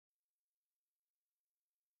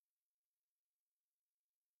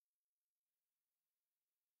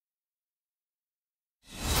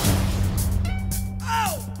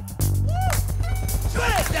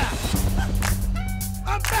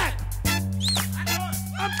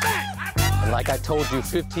Like I told you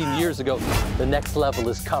 15 years ago, the next level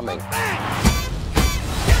is coming.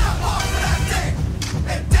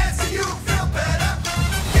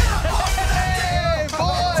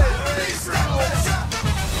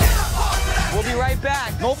 We'll be right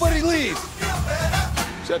back. Nobody leave.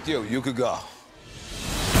 Except you. You could go.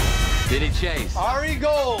 Did he chase? Ari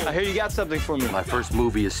Gold. I hear you got something for me. My first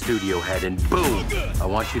movie is Studio Head, and boom, I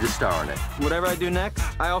want you to star in it. Whatever I do next,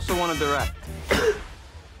 I also want to direct.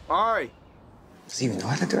 Ari. Does he even know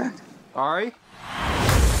how to direct? Ari?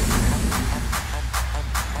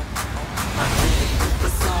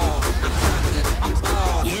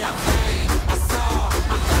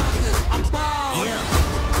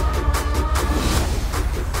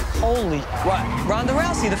 Holy, what? Ronda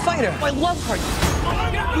Rousey, the fighter. I love her.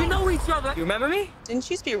 We know each other. You remember me? Didn't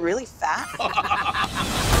she used to be really fat?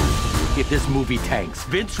 If this movie tanks,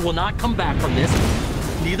 Vince will not come back from this.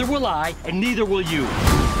 Neither will I, and neither will you.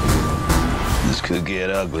 This could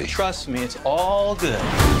get ugly. Trust me, it's all good.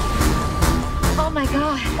 Oh my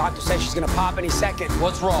God. Doctor says she's gonna pop any second.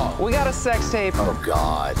 What's wrong? We got a sex tape. Oh,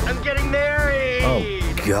 God. I'm getting married.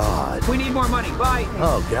 Oh, God. We need more money. Bye.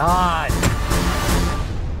 Oh, God.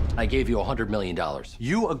 I gave you $100 million.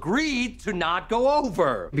 You agreed to not go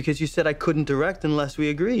over. Because you said I couldn't direct unless we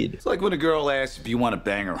agreed. It's like when a girl asks if you want to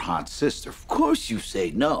bang her hot sister. Of course you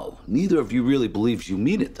say no. Neither of you really believes you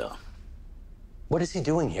mean it, though. What is he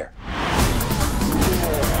doing here?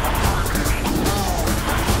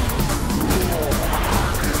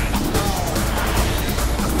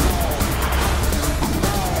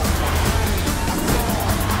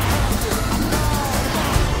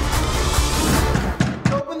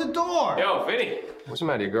 Yo, Vinny. What's the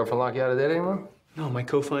matter? Your girlfriend lock you out of there anymore? No, my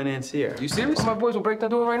co-financier. You serious? Oh, my boys will break that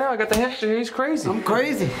door right now. I got the hamster here. He's crazy. I'm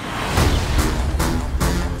crazy.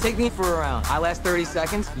 Take me for a round. I last 30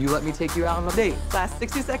 seconds. You let me take you out on a date. Last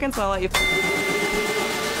 60 seconds, I'll let you.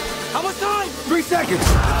 How much time? 3 seconds.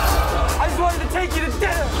 I just wanted to take you to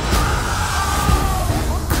dinner.